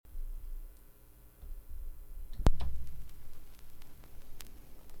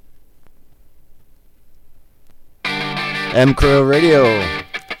mcrowradio,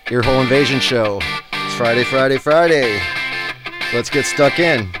 Earhole Invasion show. It's Friday, Friday, Friday. Let's get stuck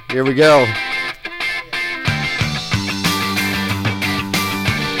in. Here we go.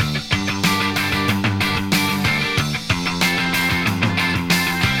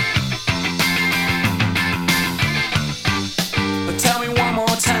 Tell me one more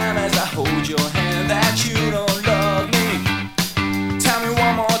time as I hold your hand that you don't love me. Tell me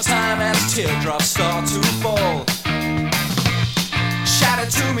one more time as teardrops start to fall. Shout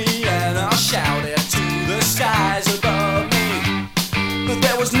it to me and I'll shout it to the skies above me. But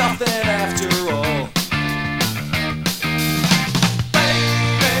there was nothing after all.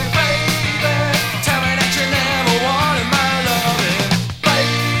 Baby, baby, tell me that you never wanted my loving.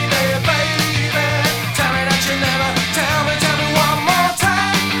 Baby, baby, tell me that you never. Tell me one more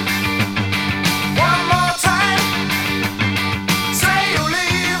time. One more time. Say you're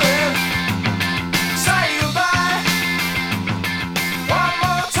leaving. Say goodbye. One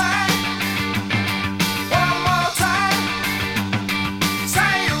more time. One more time.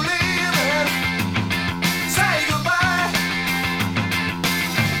 Say you're leaving. Say goodbye.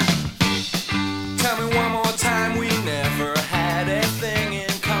 Tell me one more time we never had a thing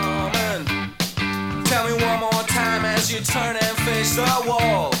in common. Tell me one more time as you turn and face the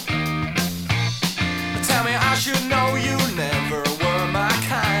wall. Tell me I should know you never were my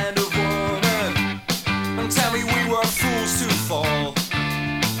kind of woman. And tell me we were fools to fall.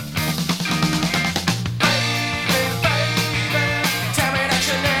 Baby, baby, tell me that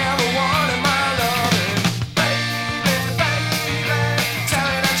you never wanted my loving. Baby, baby, tell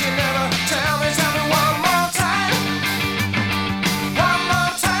me that you never. Tell me one more time. One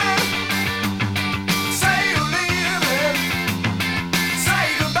more time. Say you're leaving. Say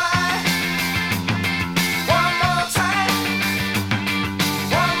goodbye. One more time.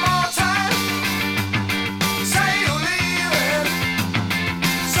 One more time. Say you're leaving.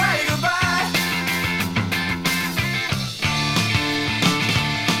 Say goodbye.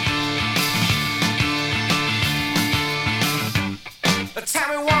 Tell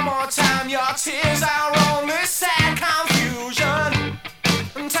me one more time your tears are only sad confusion.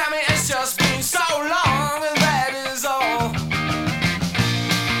 Tell me it's just been so long and that is all.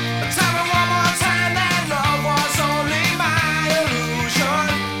 Tell me one more time that love was only my illusion.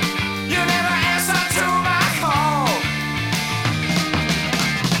 You never answered to my call.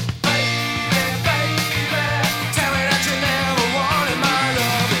 Baby, baby, tell me that you never wanted my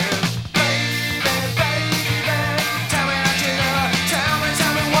loving. Baby, baby, tell me that you never.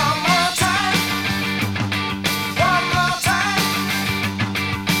 Tell me one more time.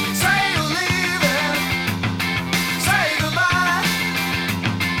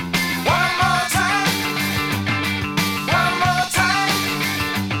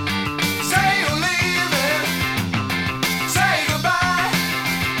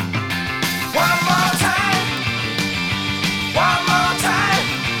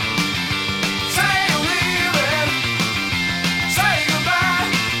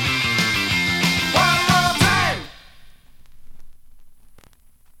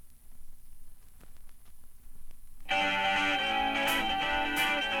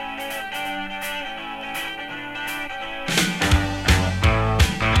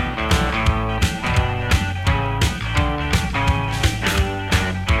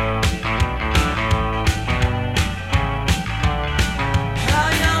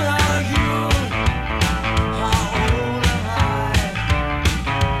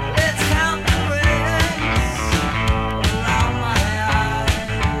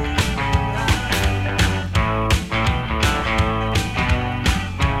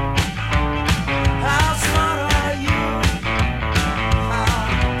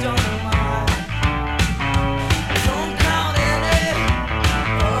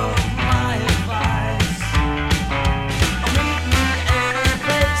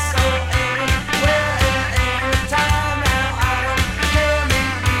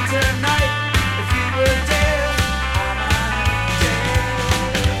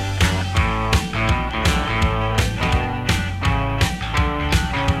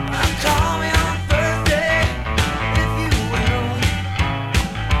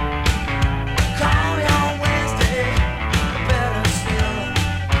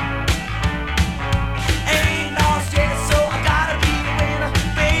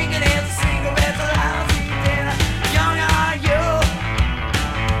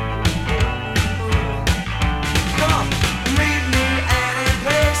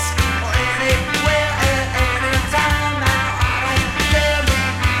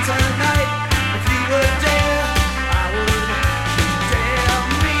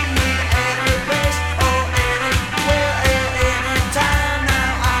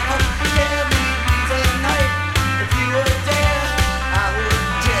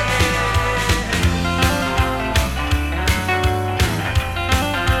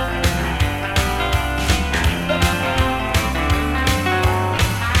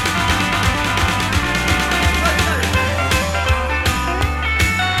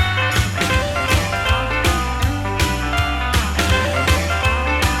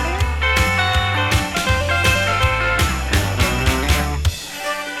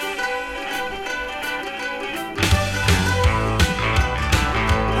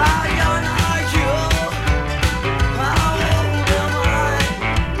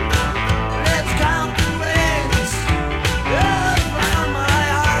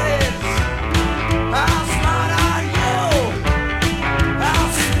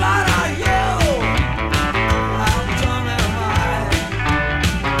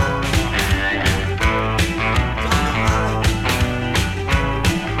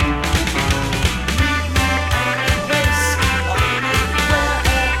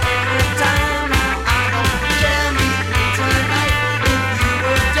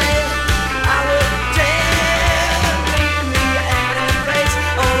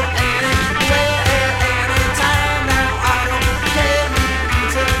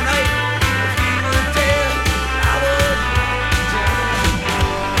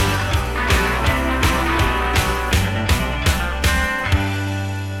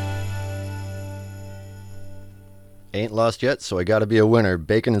 lost yet, so I gotta be a winner.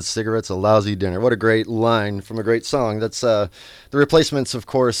 Bacon and cigarettes, a lousy dinner. What a great line from a great song. That's The Replacements, of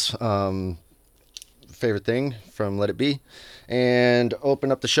course, favorite thing from Let It Be. And open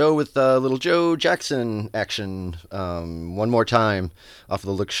up the show with Little Joe Jackson action one more time off of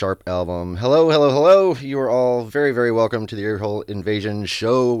the Look Sharp album. Hello, hello, hello. You are all very, very welcome to the Earhole Invasion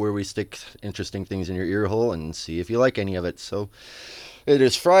show, where we stick interesting things in your ear hole and see if you like any of it. So it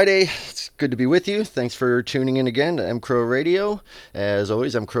is Friday. It's good to be with you. Thanks for tuning in again to mcrowradio. As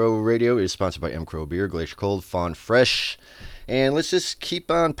always, mcrowradio is sponsored by mcrow Beer, Glacier Cold, Fawn Fresh. And let's just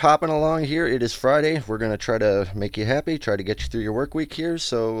keep on popping along here. It is Friday. We're going to try to make you happy, try to get you through your work week here.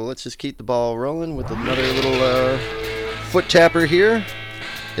 So let's just keep the ball rolling with another little foot tapper here.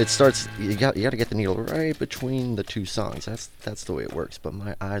 It starts, you got to get the needle right between the two songs. That's the way it works. But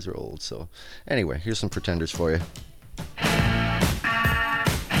my eyes are old. So anyway, here's some Pretenders for you.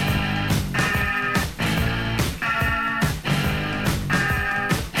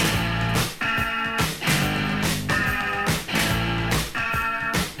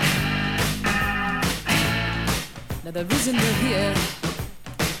 The reason we're here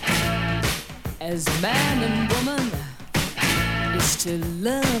as man and woman is to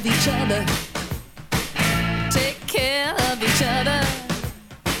love each other, take care of each other.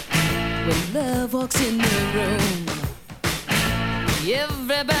 When love walks in the room,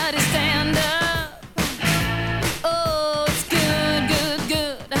 everybody stand up. Oh, it's good, good,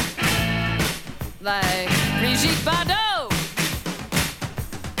 good, like Brigitte Bardot.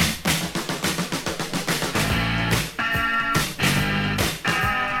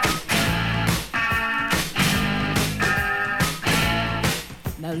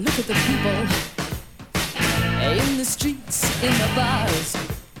 Now look at the people in the streets, in the bars.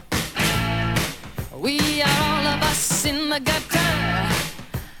 We are all of us in the gutter.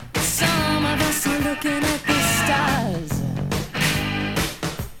 Some of us are looking at the stars.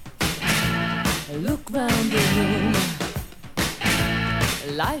 Look round the room.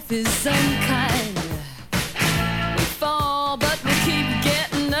 Life is unkind. We fall, but we keep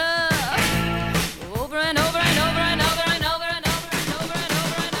getting up. Over and over and over and over and over and over and over and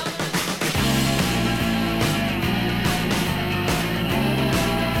over and over.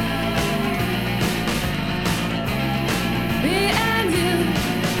 Me and you,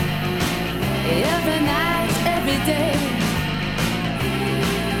 every night, every day.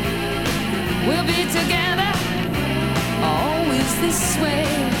 We'll be together, always this way.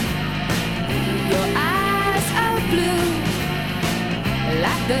 Your eyes are blue,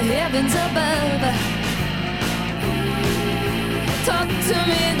 like the heavens above. Talk to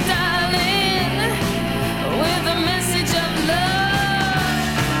me, darling, with a message of love.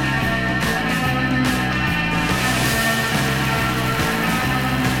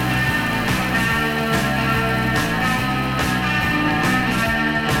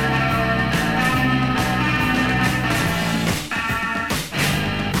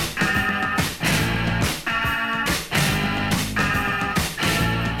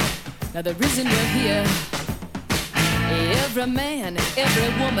 Now the reason we're here, every man, every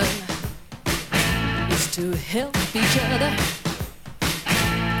woman, is to help each other,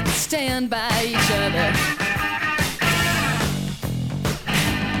 stand by each other.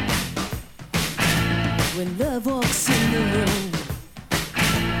 When love walks in the room,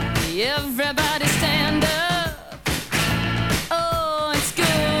 everybody stand up. Oh, it's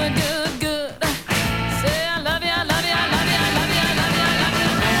good, good, good. Say I love you, I love you, I love you, I love you, I love you, I love you.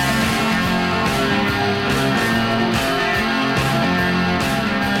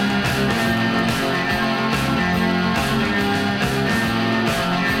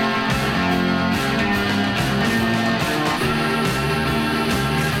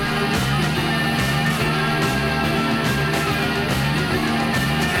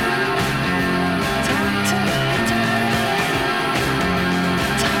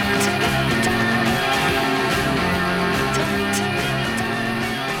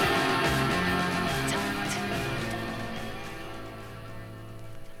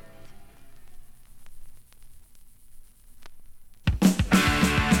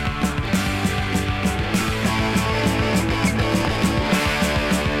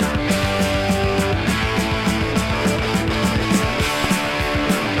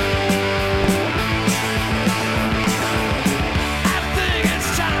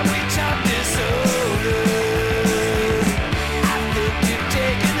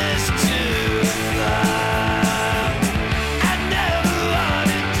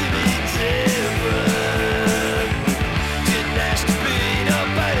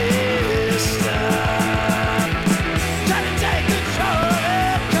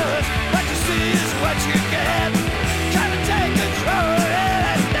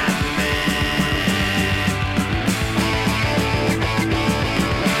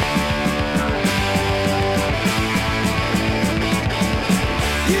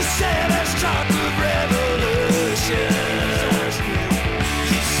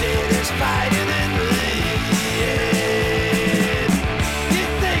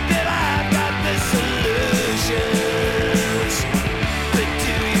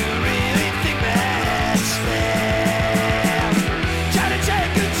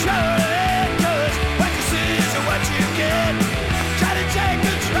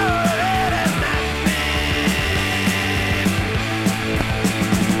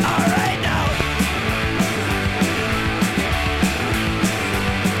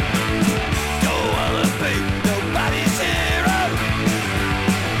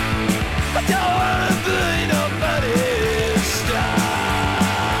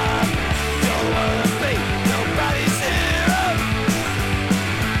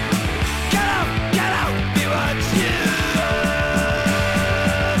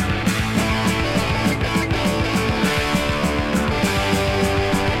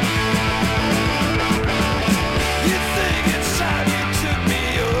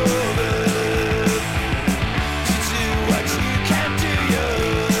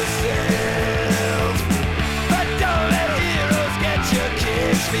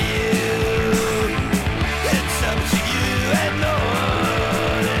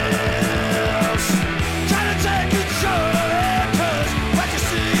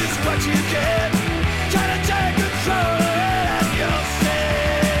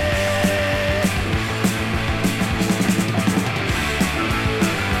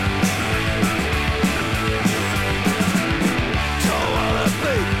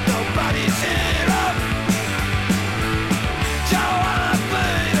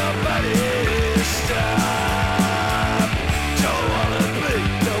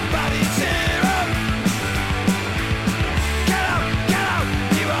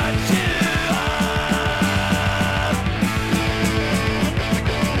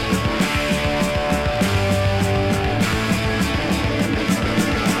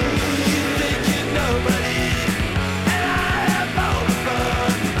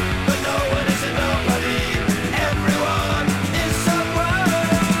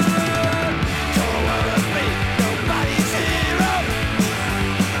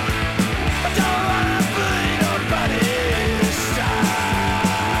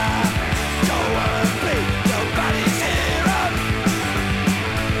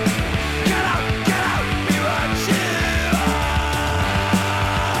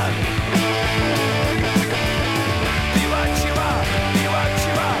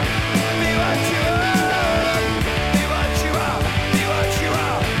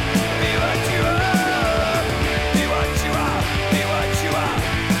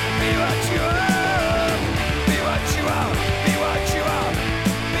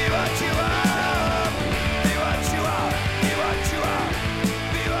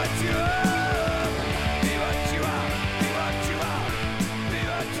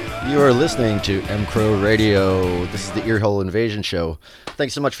 You are listening to mcrowradio. This is the Earhole Invasion show.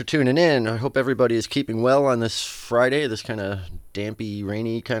 Thanks so much for tuning in. I hope everybody is keeping well on this Friday, this kind of dampy,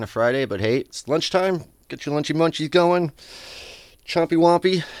 rainy kind of Friday. But hey, it's lunchtime. Get your lunchy munchies going. Chompy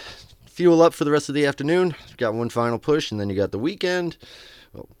wompy. Fuel up for the rest of the afternoon. You've got one final push, and then you got the weekend.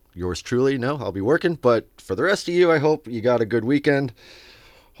 Well, yours truly, no, I'll be working. But for the rest of you, I hope you got a good weekend.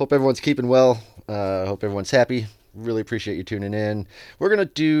 Hope everyone's keeping well. Hope everyone's happy. Really appreciate you tuning in. We're going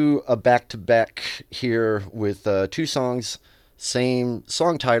to do a back-to-back here with two songs, same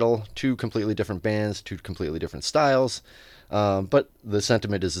song title, two completely different bands, two completely different styles, but the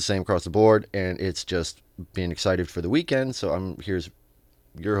sentiment is the same across the board, and it's just being excited for the weekend. So here's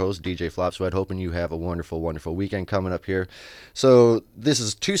your host, DJ Flopsweat, hoping you have a wonderful, wonderful weekend coming up here. So this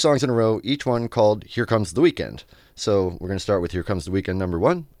is two songs in a row, each one called Here Comes the Weekend. So we're going to start with Here Comes the Weekend number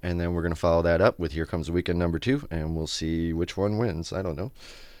 1, and then we're going to follow that up with Here Comes the Weekend number 2, and we'll see which one wins. I don't know.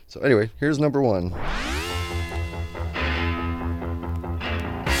 So anyway, here's number 1.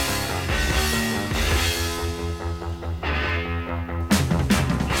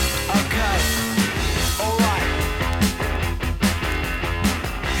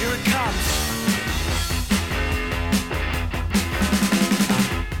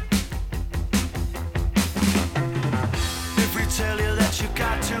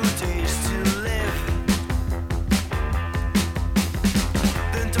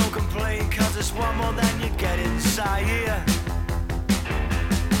 One more than you get inside here.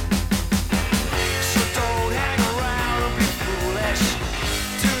 So don't hang around and be foolish.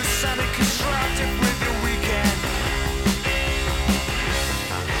 Do something constructive with your weekend.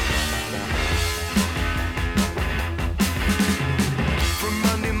 From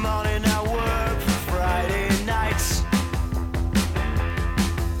Monday morning I work for Friday nights.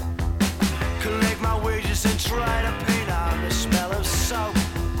 Collect my wages and try to paint on the smell of soap.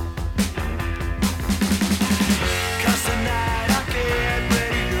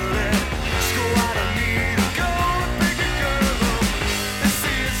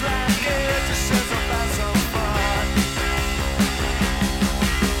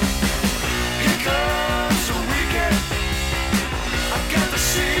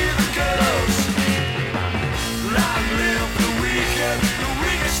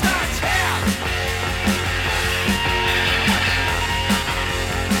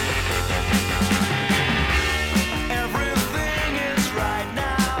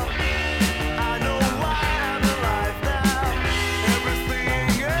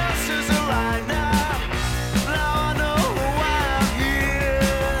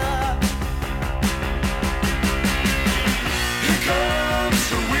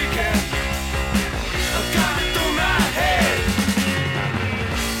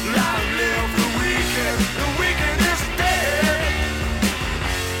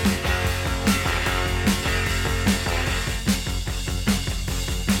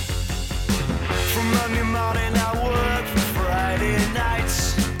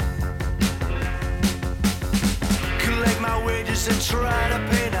 And try to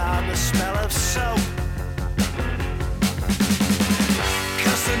paint on the smell of soap.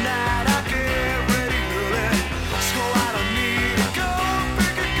 'Cause tonight I get ready early. So I don't need to go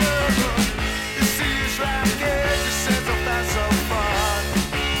pick a girl. It seems like it just ends up that so fun.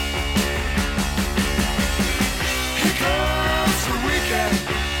 Here comes the weekend.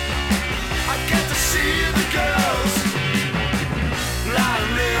 I get to see the girls. I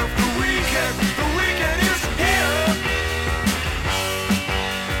live the weekend. The weekend is here.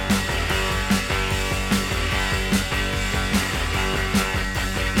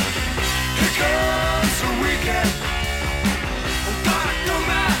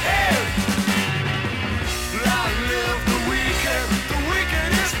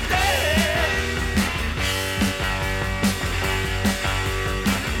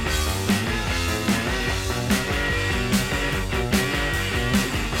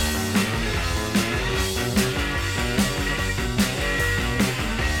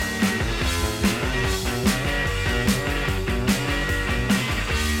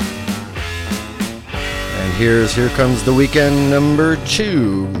 Here Comes the Weekend number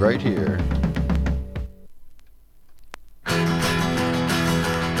 2 right here.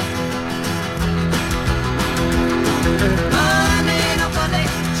 Monday, no Monday,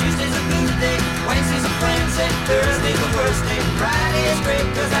 Tuesday's a blue day, Wednesday's a Wednesday, Thursday's the worst day, Friday is great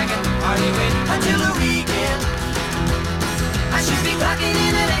 'cause I can hardly wait until the weekend. I should be clocking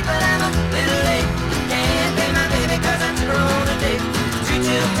in at 8, but I'm a little late. Can't pay my baby 'cause I took her on a date. 2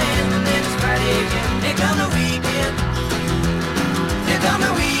 till 10 and then it's Friday again. Here come the weekend. Here come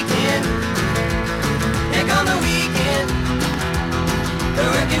the weekend. Here come the weekend. The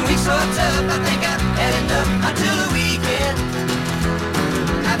working week so tough, I think I've had enough until the weekend.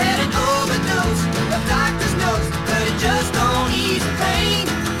 I've had an overdose of doctor's notes, but it just don't ease the pain.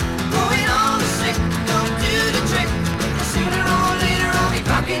 Going on the sick, don't do the trick. Sooner or later I'll be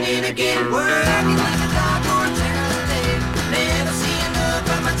clocking in again. Working like a dog or a tennis day. Never see enough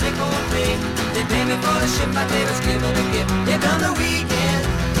of my take-home pay. They pay me for the shift like they was given a gift. Here come the weekend.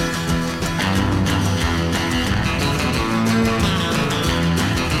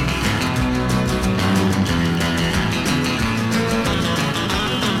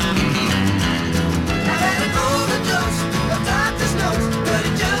 I've had an overdose of doctor's notes, but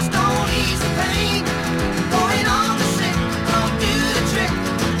it just don't ease the pain. Going on the sick, don't do the trick.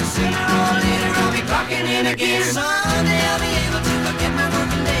 Sooner or later I'll be clocking in again. Someday I'll be able to forget my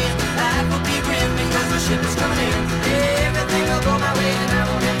working days. Life will be grim because my ship is coming in. Everything will go my way and I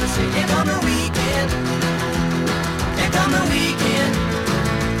won't have to say, here come the weekend. Here come the weekend.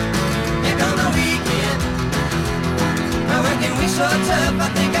 Here come the weekend. My working week's so tough, I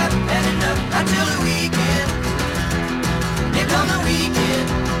think I've had enough until the weekend. Here come the weekend.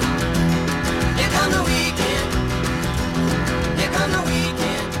 Here come the weekend. Here come the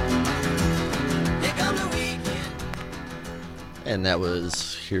weekend. Here come the weekend. And that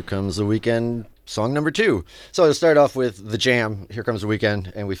was Here Comes the Weekend, song number 2. So to start off with The Jam, Here Comes the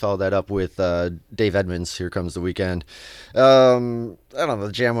Weekend, and we followed that up with Dave Edmunds, Here Comes the Weekend. I don't know,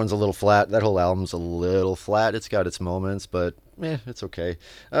 the Jam one's a little flat. That whole album's a little flat. It's got its moments, but it's okay.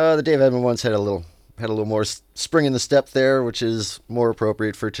 The Dave Edmunds one's had a little more spring in the step there, which is more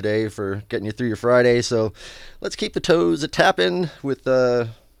appropriate for today for getting you through your Friday. So let's keep the toes a-tapping with the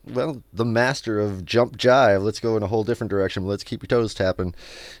master of jump jive. Let's go in a whole different direction, but let's keep your toes tapping.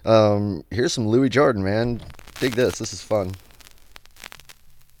 Here's some Louis Jordan, man. Dig this. This is fun.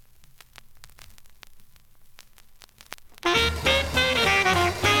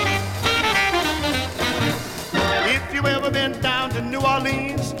 If you ever been down to New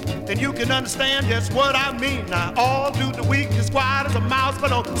Orleans, then you can understand just what I mean. Now, all through the week, you're quiet as a mouse,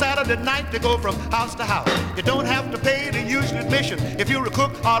 but on Saturday night, they go from house to house. You don't have to pay the usual admission if you're a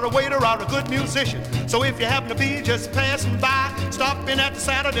cook or a waiter or a good musician. So if you happen to be just passing by, stop in at the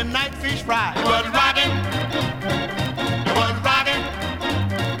Saturday night fish fry. You was rocking. You was rocking.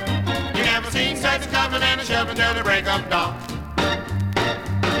 You never seen such coming and a shoving till the break of dawn.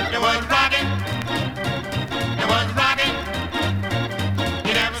 You was rocking. You was rocking.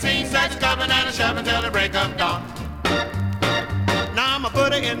 You never seen such coming and a shoving till the break of dawn. Now my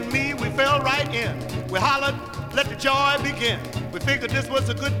buddy and me, we fell right in. We hollered, let the joy begin. We figured this was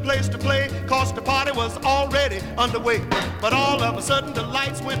a good place to play, cause the party was already underway. But all of a sudden the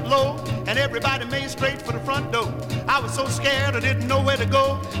lights went low, and everybody made straight for the front door. I was so scared I didn't know where to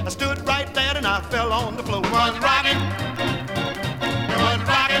go. I stood right there and I fell on the floor. It was rocking. It was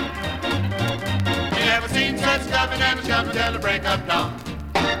rocking. You never seen such stuffing and a shoving till the break of dawn.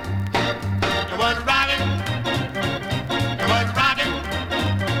 It was rocking. It was rocking.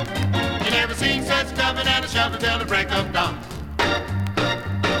 You never seen such stuffing and a shoving till the break of dawn.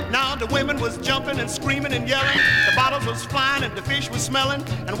 Now the women was jumping and screaming and yelling. The bottles was flying and the fish was smelling.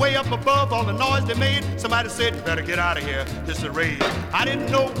 And way up above all the noise they made, somebody said, you better get out of here, this is a raid. I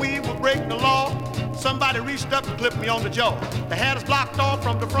didn't know we were breaking the law. Somebody reached up and clipped me on the jaw. They had us blocked off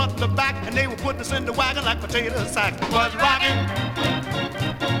from the front to the back, and they were putting us in the wagon like potato sacks. It was rocking.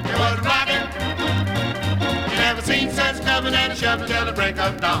 It was rocking. You never seen such coming and a shoving till the break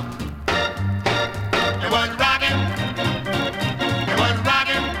of dawn. It was rocking. It was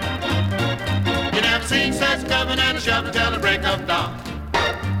rocking. You never seen such coming and a shoving till the break of dawn.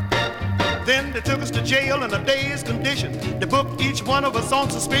 Then they took us to jail in a day's condition. They booked each one of us on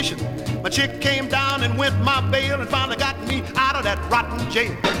suspicion. My chick came down and went my bail and finally got me out of that rotten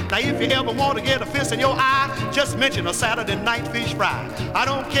jail. Now if you ever want to get a fist in your eye, just mention a Saturday night fish fry. I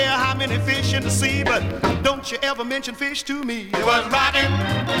don't care how many fish in the sea, but don't you ever mention fish to me. It was rocking.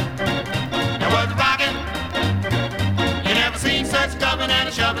 It was rocking. You never seen such coming and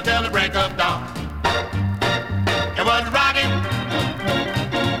a shoving till the break of dawn. It was rocking.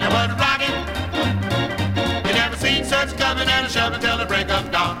 It was rocking. You never seen such coming and a shoving till the break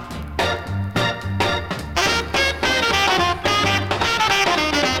of dawn.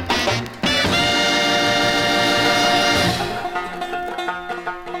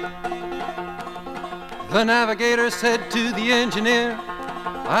 The navigator said to the engineer,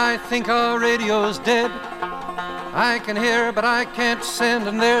 I think our radio's dead. I can hear, but I can't send,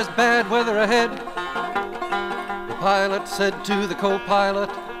 and there's bad weather ahead. The pilot said to the co-pilot,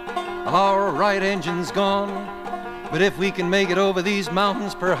 our right engine's gone, but if we can make it over these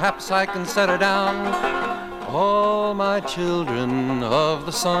mountains, perhaps I can set her down. all my children of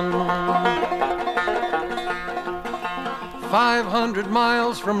the sun. 500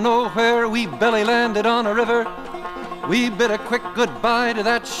 miles from nowhere, we belly landed on a river. We bid a quick goodbye to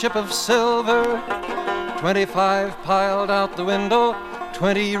that ship of silver. 25 piled out the window,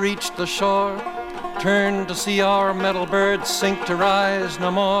 20 reached the shore, turned to see our metal birds sink to rise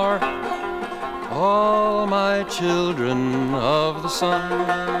no more. All my children of the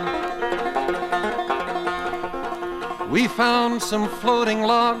sun. We found some floating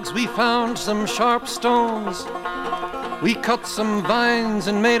logs, we found some sharp stones. We cut some vines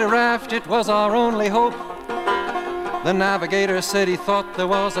and made a raft, it was our only hope. The navigator said he thought there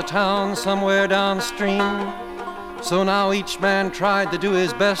was a town somewhere downstream. So now each man tried to do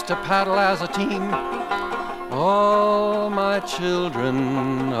his best to paddle as a team. All my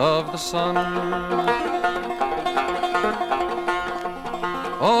children of the sun.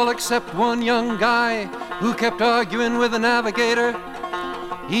 All except one young guy who kept arguing with the navigator.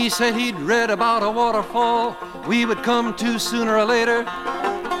 He said he'd read about a waterfall we would come to sooner or later.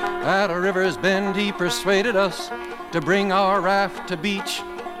 At a river's bend he persuaded us to bring our raft to beach,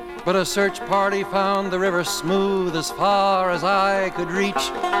 but a search party found the river smooth as far as I could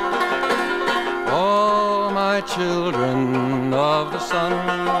reach. All my children of the sun.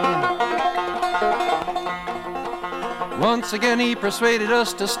 Once again he persuaded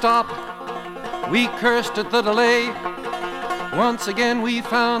us to stop. We cursed at the delay. Once again we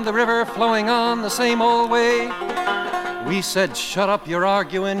found the river flowing on the same old way. We said, shut up, you're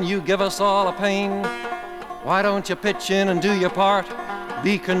arguing, you give us all a pain. Why don't you pitch in and do your part?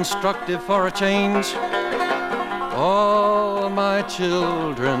 Be constructive for a change. All my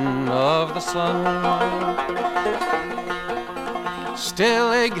children of the sun. Still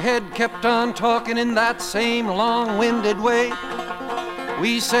Egghead kept on talking in that same long-winded way.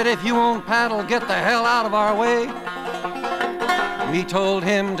 We said, if you won't paddle, get the hell out of our way. We told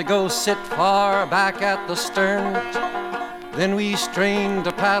him to go sit far back at the stern. Then we strained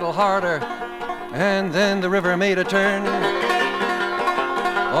to paddle harder, and then the river made a turn.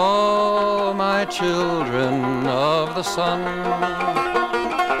 All my children of the sun.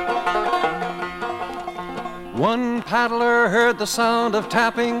 One paddler heard the sound of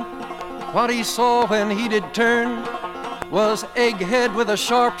tapping. What he saw when he did turn was Egghead with a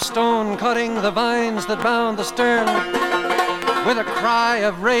sharp stone cutting the vines that bound the stern. With a cry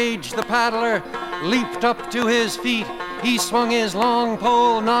of rage, the paddler leaped up to his feet. He swung his long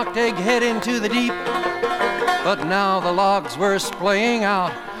pole, knocked Egghead into the deep. But now the logs were splaying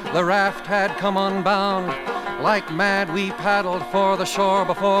out. The raft had come unbound. Like mad we paddled for the shore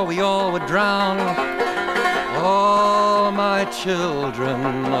before we all would drown. All my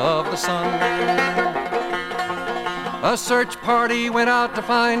children of the sun. A search party went out to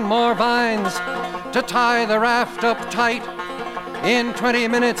find more vines to tie the raft up tight. In 20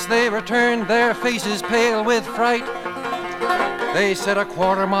 minutes they returned, their faces pale with fright. They said a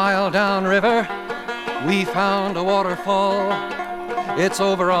quarter mile downriver we found a waterfall. It's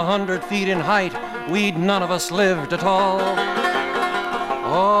over 100 feet in height, we'd none of us lived at all.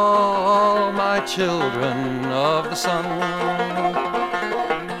 All my children of the sun.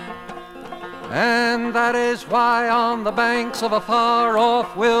 And that is why on the banks of a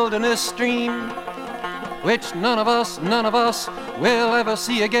far-off wilderness stream, which none of us will ever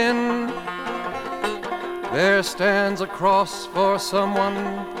see again, there stands a cross for someone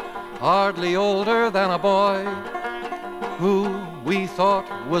hardly older than a boy, who we thought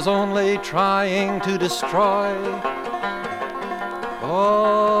was only trying to destroy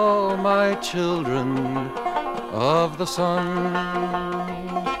all my children of the sun.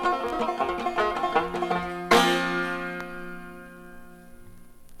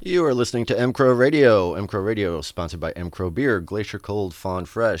 You are listening to mcrowradio. mcrowradio, sponsored by mcrow Beer, Glacier Cold, Fawn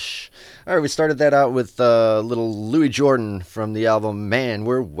Fresh. All right, we started that out with little Louis Jordan from the album Man,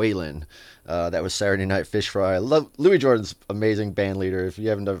 We're Waylin'. That was Saturday Night Fish Fry. I love Louis Jordan's amazing band leader. If you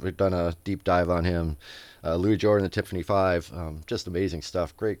haven't ever done a deep dive on him, Louis Jordan, the Tiffany 5, just amazing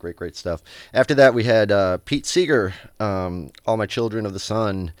stuff. Great stuff. After that, we had Pete Seeger, All My Children of the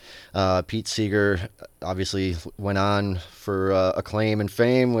Sun. Pete Seeger obviously went on for acclaim and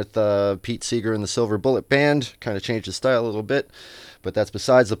fame with Pete Seeger and the Silver Bullet Band. Kind of changed his style a little bit, but that's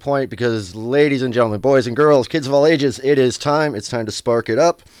besides the point, because ladies and gentlemen, boys and girls, kids of all ages, it's time to spark it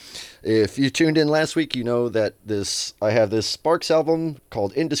up. If you tuned in last week, you know that I have this Sparks album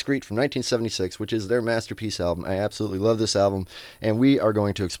called Indiscreet from 1976, which is their masterpiece album. I absolutely love this album, and we are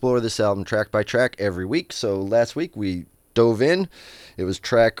going to explore this album track by track every week. So last week we dove in. It was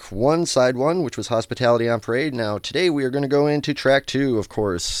track 1, side 1, which was Hospitality on Parade. Now, today we are going to go into track 2, of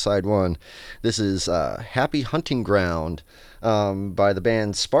course, side 1. This is Happy Hunting Ground by the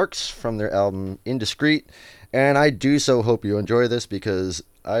band Sparks from their album Indiscreet. And I do so hope you enjoy this because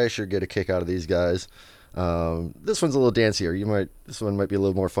I sure get a kick out of these guys. This one's a little dancier. This one might be a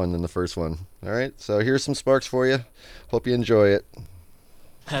little more fun than the first one. All right, so here's some Sparks for you. Hope you enjoy it.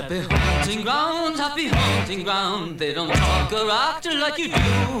 Happy hunting ground, they don't talk or act like you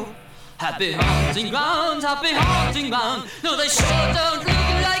do. Happy hunting ground, no, they sure don't look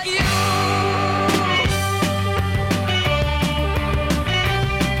like you.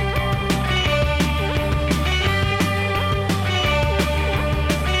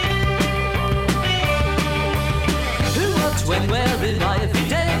 When we're in life every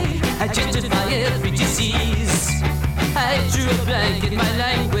day, identify every disease. I drew a blank in my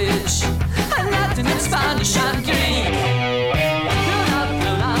language, and Latin and Spanish and Greek.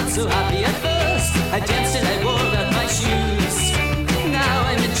 Grown up, so happy at first. I danced till I wore out my shoes. Now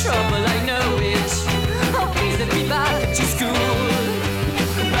I'm in trouble, I know it. Oh, please let me back to school.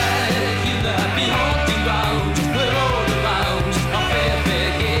 Back in the happy hunting ground, we're all around. A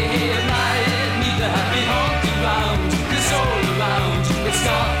fair game, I need the happy hunting ground. All around, it's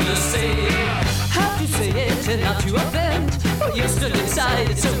not the same. How to say it and not to offend, but you're still inside,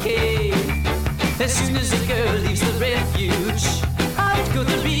 it's okay. As soon as a girl leaves the refuge, out go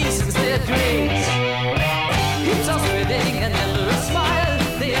the reasons they're great. It's all spreading and never a smile.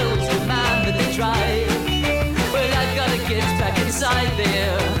 They always demand that they try. Well, I've gotta get back inside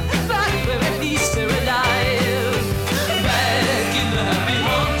there, back where at least they're alive. Back in the happy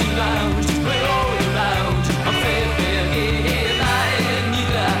hunting ground, we're all around. A fair game, I need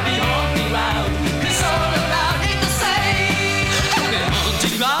the happy hunting ground. 'Cause all around ain't the same.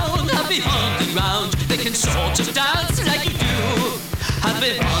 Happy hunting ground, they can sort of dance like you do.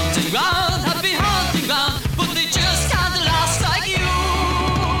 Happy hunting ground, but they just can't last like you.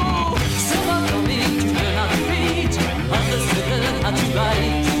 Some are coming to learn how to read, others to learn how to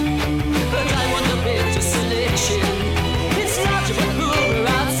write. But I want a better selection. It's larger but poorer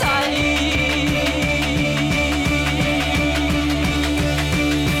outside.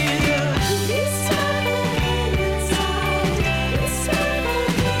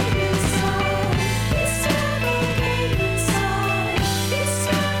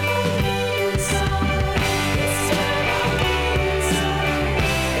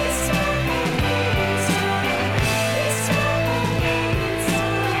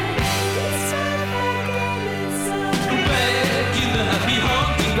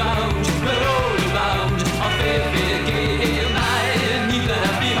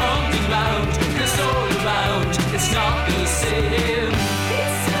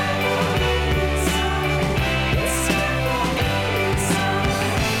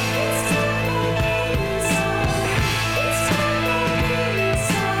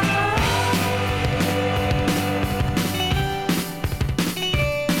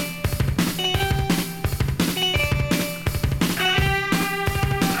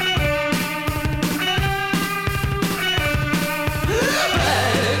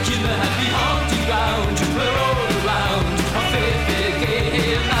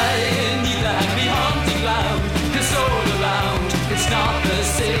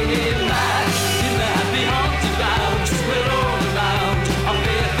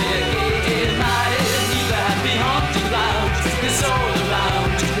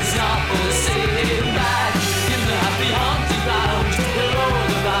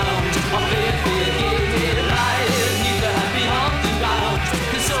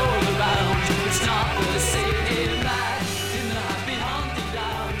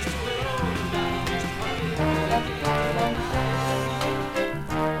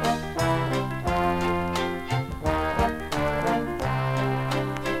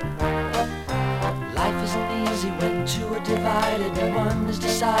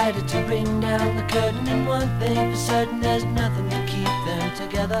 Decided to bring down the curtain, and one thing for certain, there's nothing to keep them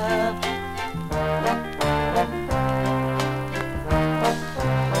together.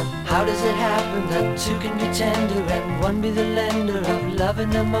 How does it happen that two can be tender and one be the lender of love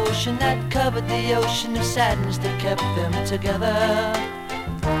and emotion that covered the ocean of sadness that kept them together?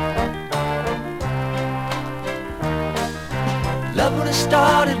 Love when it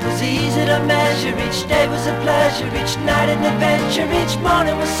started was easy to measure. Each day was a pleasure, each night an adventure. Each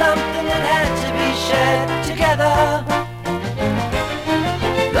morning was something that had to be shared together.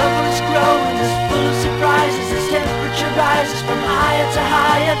 Love when it's growing is full of surprises. As temperature rises from higher to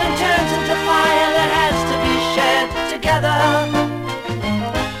higher, then turns into fire that has to be shared together.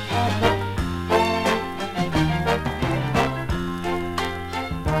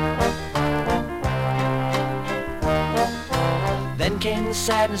 came the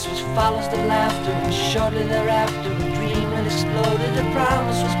sadness which follows the laughter, and shortly thereafter a dream had exploded, a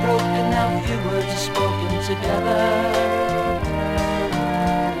promise was broken, now a few words are spoken together.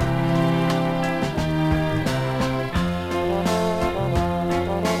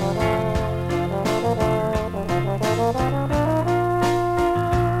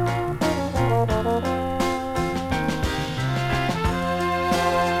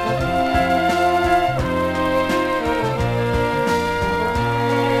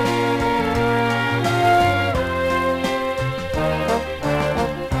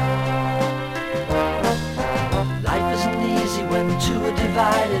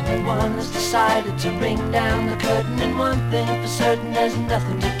 Decided to bring down the curtain, and one thing for certain, there's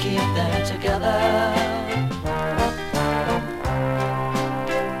nothing to keep them together.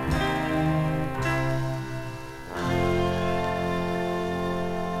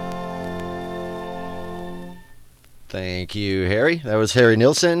 Thank you, Harry. That was Harry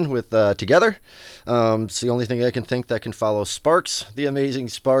Nilsson with Together. It's the only thing I can think that can follow Sparks, the amazing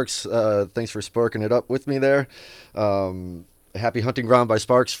Sparks. Thanks for sparking it up with me there. Happy Hunting Ground by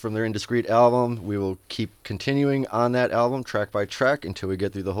Sparks from their Indiscreet album. We will keep continuing on that album track by track until we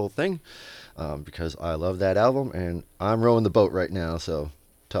get through the whole thing, because I love that album and I'm rowing the boat right now, so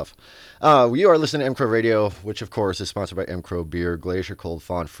tough. You are listening to mcrowradio, which of course is sponsored by mcrow Beer, Glacier Cold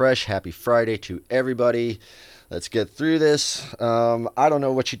Fawn Fresh. Happy Friday to everybody. Let's get through this. I don't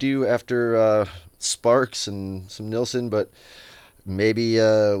know what you do after Sparks and some Nilsson, but maybe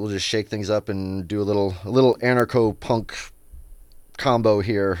we'll just shake things up and do a little anarcho-punk combo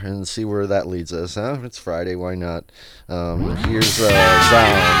here and see where that leads us, huh? It's Friday, why not? Here's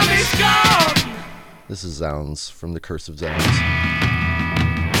Zounds. This is Zounds from the Curse of Zounds.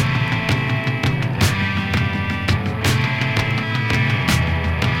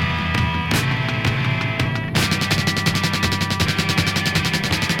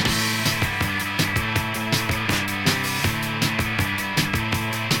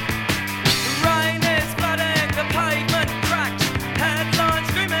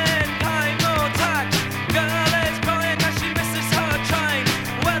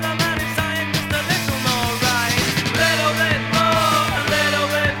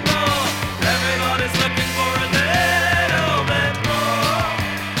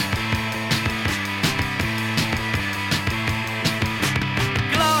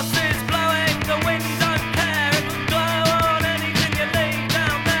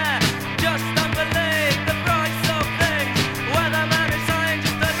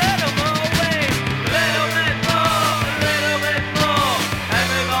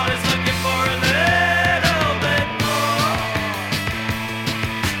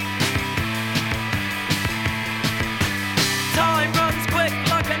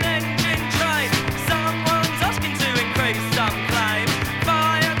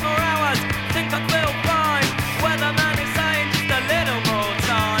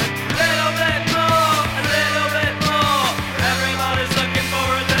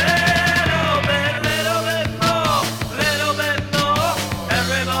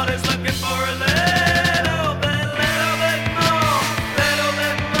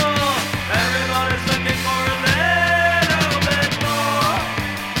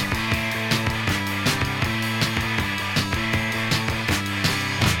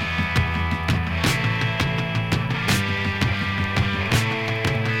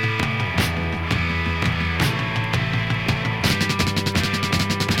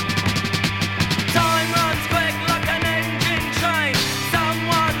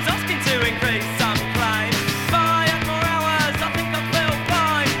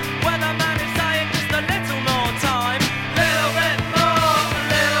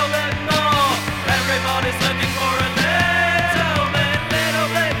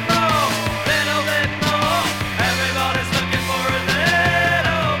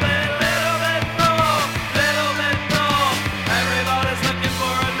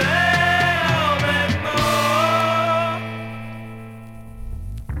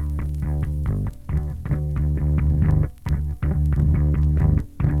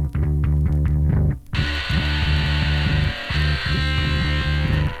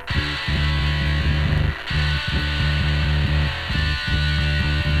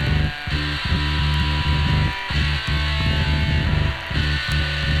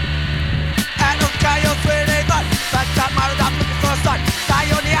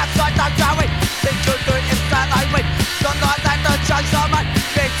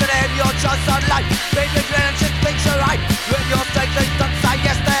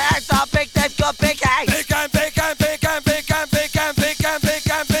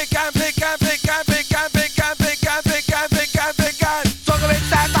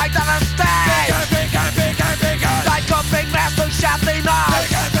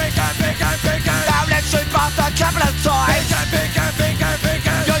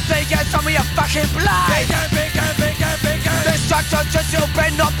 just you've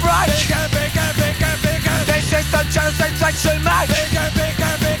been not bright. This is the chosen section match. Big ass, big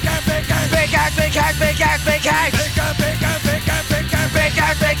ass, big ass, big ass. Big ass, big ass, big ass, big ass. Big ass, big ass, big ass, big ass. Big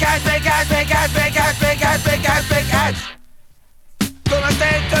ass, big ass, big ass, big ass, big ass, big ass, big ass, big ass. Come and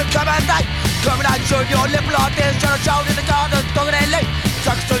stay to come and night. Coming out soon, your lip like this. Trying to shout in the garden, talking in late.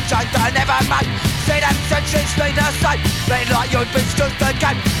 Trucks to shine, I never mind. Say that sense, straight aside. Plain like your bitch just a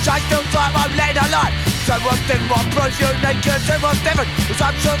cat. Try still time, I'm late a lot. Someone think what bros you naked, someone's different. It's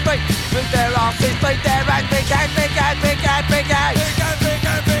up so big. With their asses, beat their ass. Big ass, big ass, big ass, big ass. Big ass, big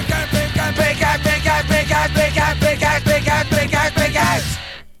ass, big ass, big ass. Big ass, big ass, big ass, big ass, big ass, big ass, big ass, big ass.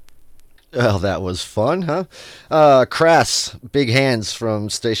 Well, that was fun, huh? Crass, Big Hands from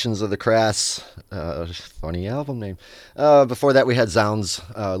Stations of the Crass. Funny album name. Before that, we had Zounds,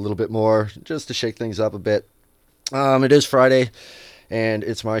 a little bit more, just to shake things up a bit. It is Friday, and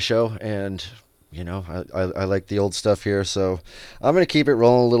it's my show, and, you know, I like the old stuff here, so I'm going to keep it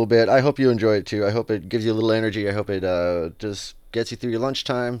rolling a little bit. I hope you enjoy it, too. I hope it gives you a little energy. I hope it just gets you through your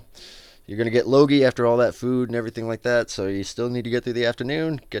lunchtime. You're going to get logy after all that food and everything like that, so you still need to get through the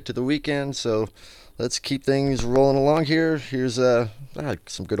afternoon, get to the weekend, so let's keep things rolling along here. Here's some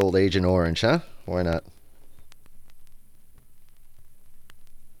good old Agent Orange, huh? Why not?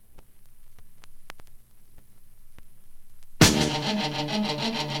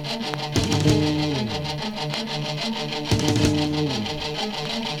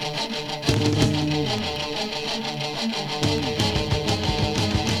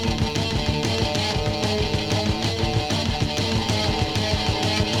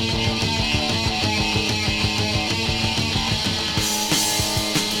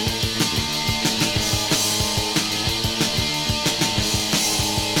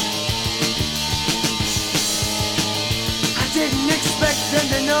 Them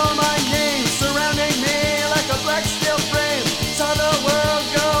to know my name, surrounding me like a black steel frame. Saw the world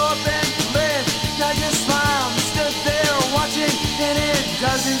go up in flames. Now you smile, stood there watching, and it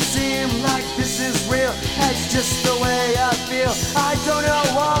doesn't seem like this is real. That's just the way I feel. I don't know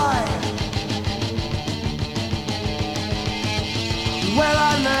why. Well,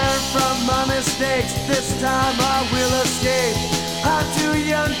 I learned from my mistakes. This time I will escape. I'm too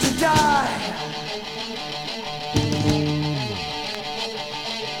young to die.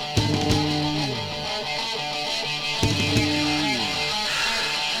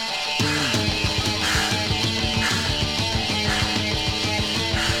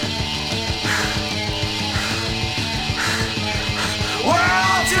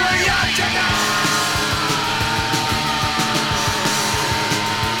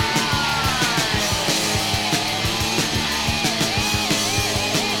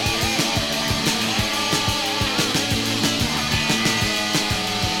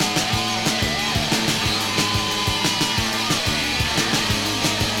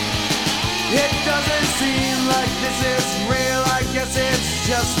 It's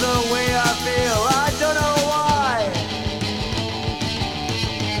just the way I feel. I don't know why.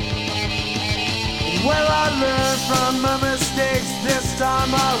 Well, I learned from my mistakes. This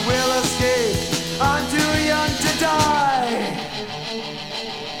time I will escape. I'm too young to die.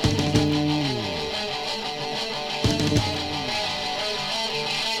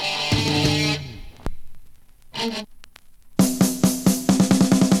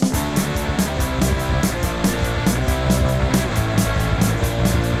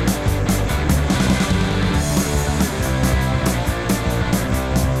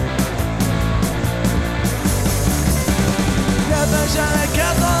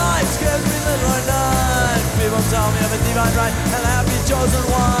 Tell me of a divine right and I have been chosen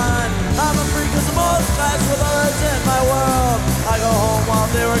one. I'm a freak of the most class with others in my world. I go home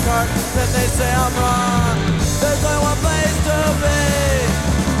while they work hard, then they say I'm wrong. There's only one place to be,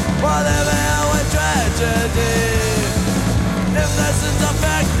 whatever with tragedy. If lessons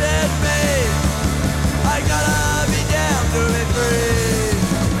affected me, I gotta be damned to be free.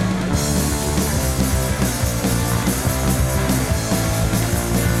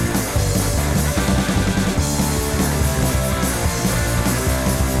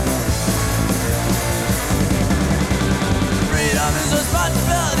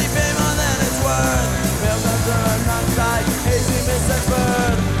 Responsibility, pay more than it's worth. Real guns are not tight, easy miss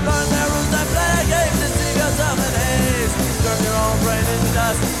expert. Learn their rules and play a game, deceive yourself in haste. Turn your own brain into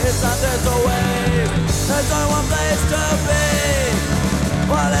dust, it's not there to waste. There's only one place to be,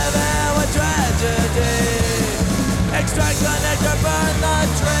 whatever with tragedy. Extract the nectar, burn the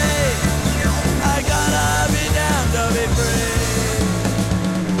tree. I gotta be down to be free.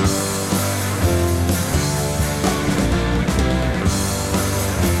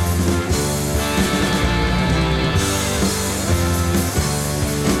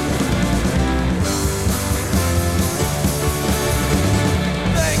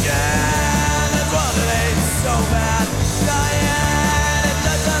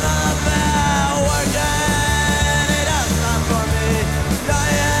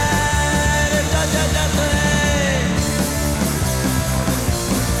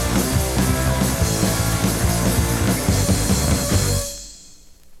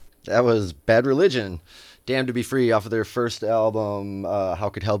 That was Bad Religion, Damned to Be Free, off of their first album, How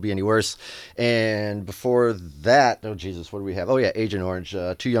Could Hell Be Any Worse? And before that, oh Jesus, what do we have? Oh yeah, Agent Orange,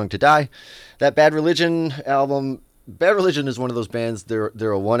 Too Young to Die. That Bad Religion album, Bad Religion is one of those bands,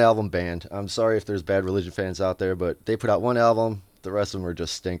 they're a one-album band. I'm sorry if there's Bad Religion fans out there, but they put out one album, the rest of them are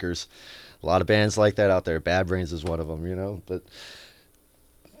just stinkers. A lot of bands like that out there. Bad Brains is one of them, you know, but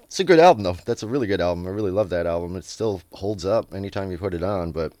it's a good album, though. That's a really good album. I really love that album. It still holds up anytime you put it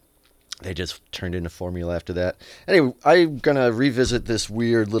on, but they just turned into formula after that. Anyway, I'm going to revisit this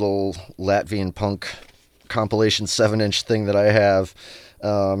weird little Latvian punk compilation 7-inch thing that I have.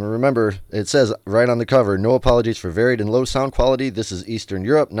 Remember, it says right on the cover, no apologies for varied and low sound quality. This is Eastern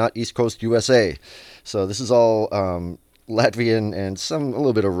Europe, not East Coast USA. So this is all Latvian and a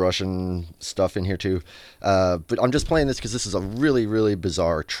little bit of Russian stuff in here too. But I'm just playing this because this is a really, really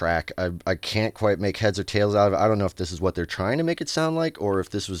bizarre track. I can't quite make heads or tails out of it. I don't know if this is what they're trying to make it sound like or if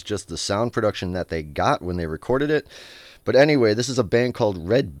this was just the sound production that they got when they recorded it. But anyway, this is a band called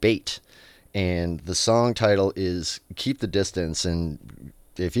Red Bait, and the song title is Keep the Distance. And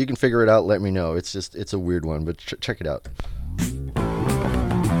if you can figure it out, let me know. It's a weird one, but check it out.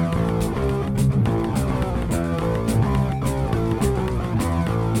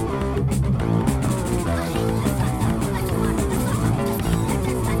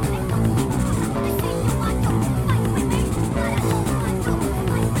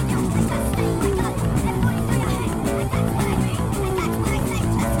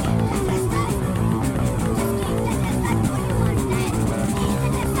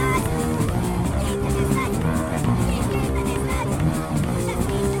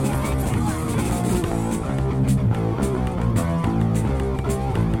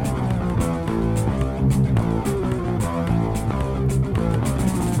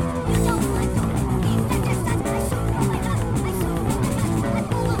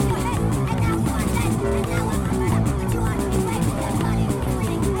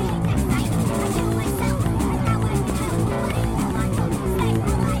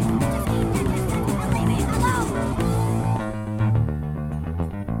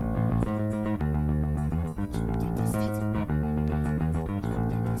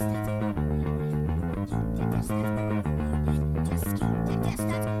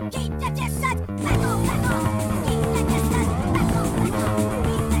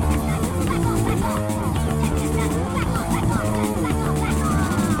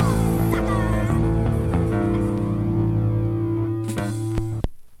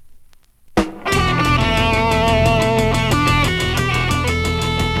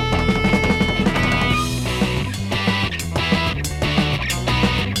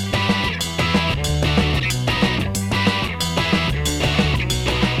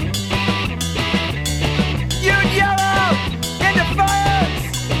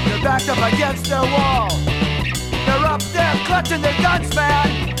 Against the wall, they're up there clutching their guns, man,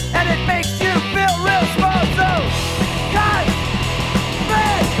 and it makes you feel real small. So, guys,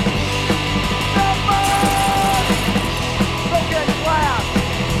 man, no more broken glass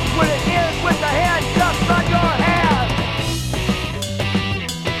when it ends with the handcuffs on your hand.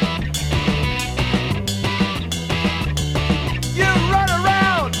 You run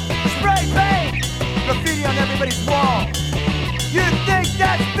around, spray paint, graffiti on everybody's wall. You think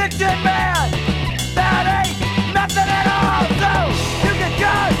that's fiction, man? That ain't nothing at all. So you can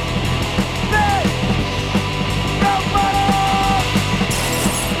just spit no more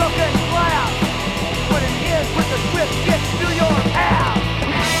broken glass when it is with the swift gets through your ass.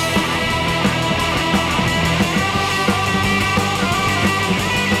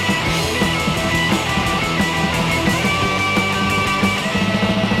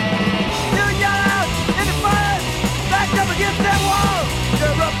 You yell out in the fire, backed up against that wall.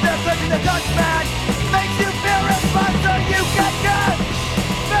 You're up there touching the guns, man. Makes you feel responsible, so you can just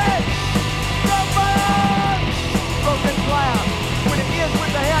spit no more broken glass when it ends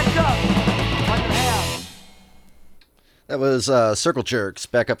with the handcuffs on your hand. That was Circle Jerks,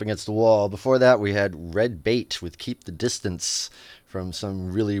 Back Up Against the Wall. Before that, we had Red Bait with Keep the Distance from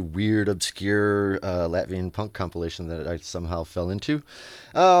some really weird, obscure Latvian punk compilation that I somehow fell into.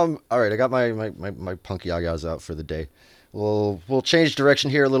 All right, I got my punk yagas out for the day. We'll change direction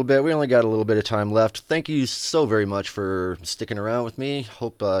here a little bit. We only got a little bit of time left. Thank you so very much for sticking around with me.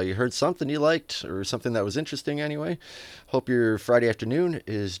 Hope you heard something you liked or something that was interesting anyway. Hope your Friday afternoon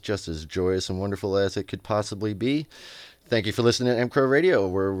is just as joyous and wonderful as it could possibly be. Thank you for listening to mcrowradio.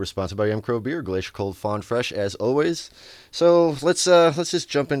 We're sponsored by mcrow Beer, Glacier Cold Fawn Fresh, as always. So let's just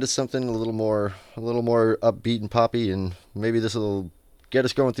jump into something a little more upbeat and poppy, and maybe this will get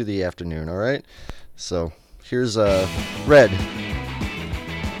us going through the afternoon. All right. So here's Red.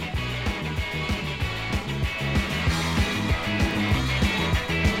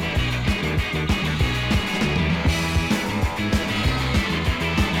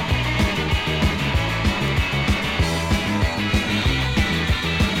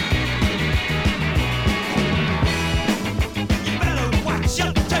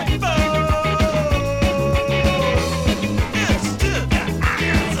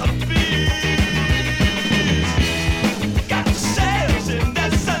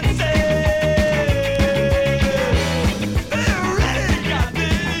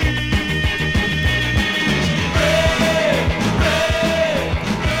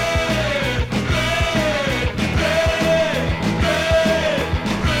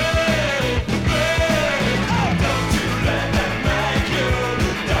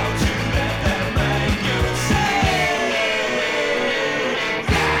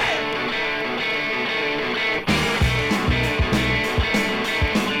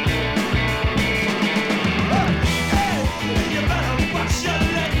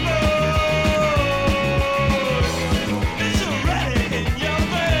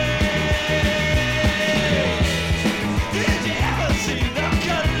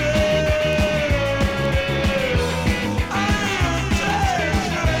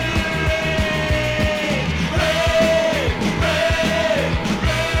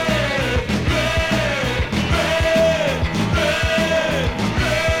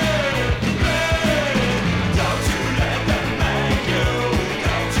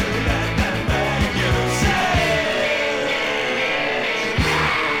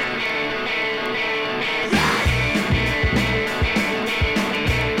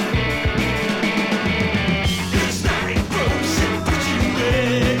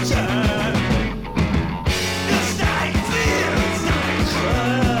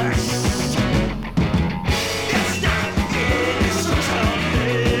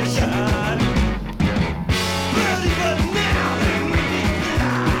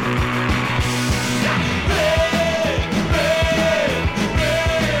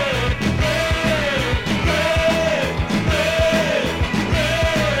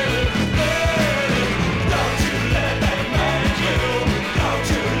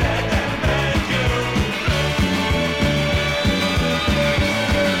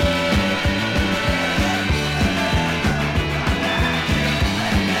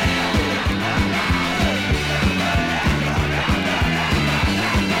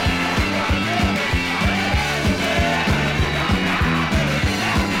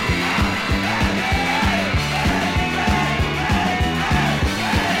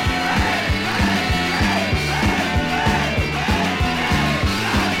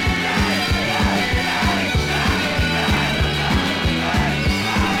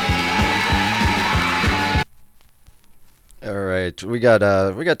 We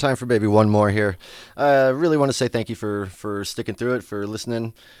got time for maybe one more here. I really want to say thank you for sticking through it, for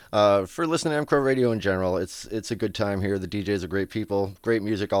listening to mcrow radio in general. It's a good time here. The DJs are great people, great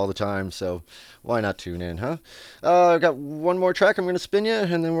music all the time. So why not tune in, huh? I've got one more track I'm going to spin you,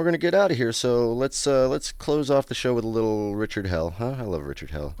 and then we're going to get out of here. So let's close off the show with a little Richard Hell, huh? I love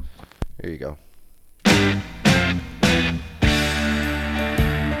Richard Hell. Here you go.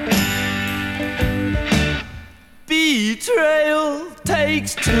 Betrayal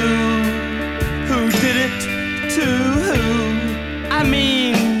takes two. Who did it to who? I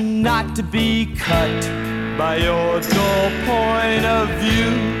mean, not to be cut by your dull point of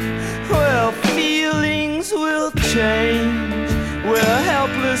view. Well, feelings will change. We're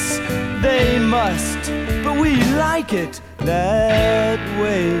helpless, they must. But we like it that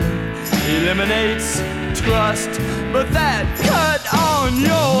way. Eliminates trust. But that cut on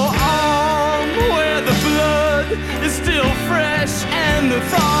your arm where the blood is still fresh, and the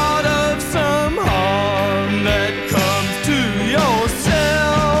thought of some harm that comes to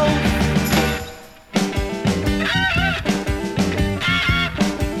yourself.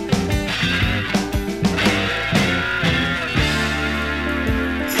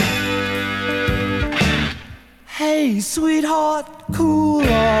 Hey, sweetheart, cool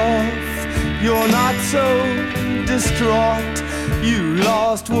off. You're not so distraught. You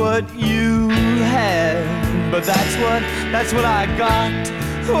lost what you had, but that's what I got.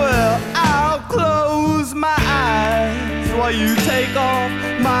 Well, I'll close my eyes while you take off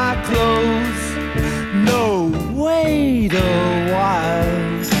my clothes. No, wait a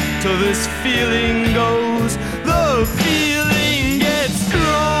while till this feeling goes. The feeling gets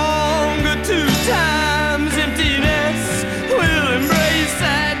stronger 2 times. Emptiness will embrace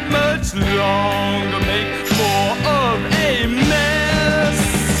that much longer, make more of a mess.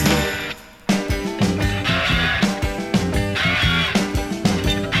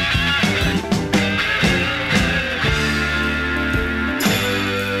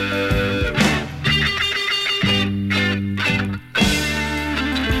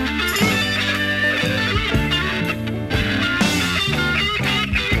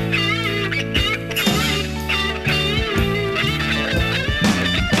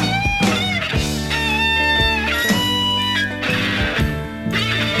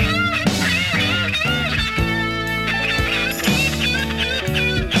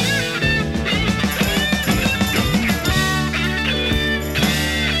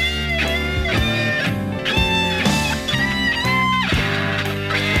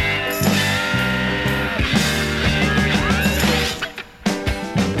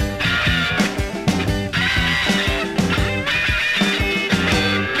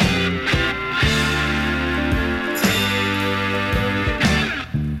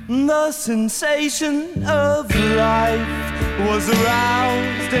 The sensation of life was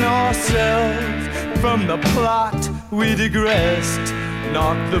aroused in ourselves. From the plot we digressed,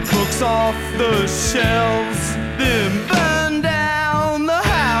 knocked the books off the shelves, then burned down the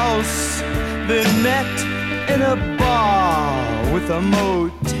house, then met in a bar with a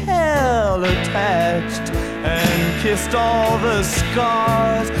motel attached, and kissed all the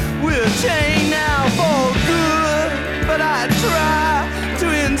scars. We're chained now for good, but I try to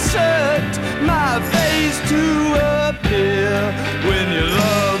insert my face to appear when you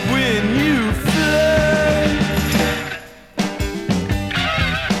love, when you flirt.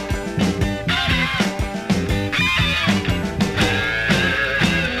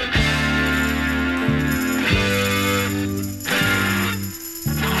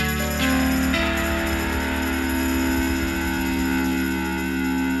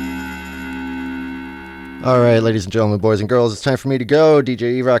 All right, ladies and gentlemen, boys and girls, it's time for me to go. DJ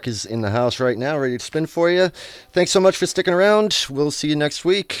E-Rock is in the house right now, ready to spin for you. Thanks so much for sticking around. We'll see you next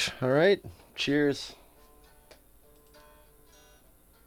week. All right, cheers.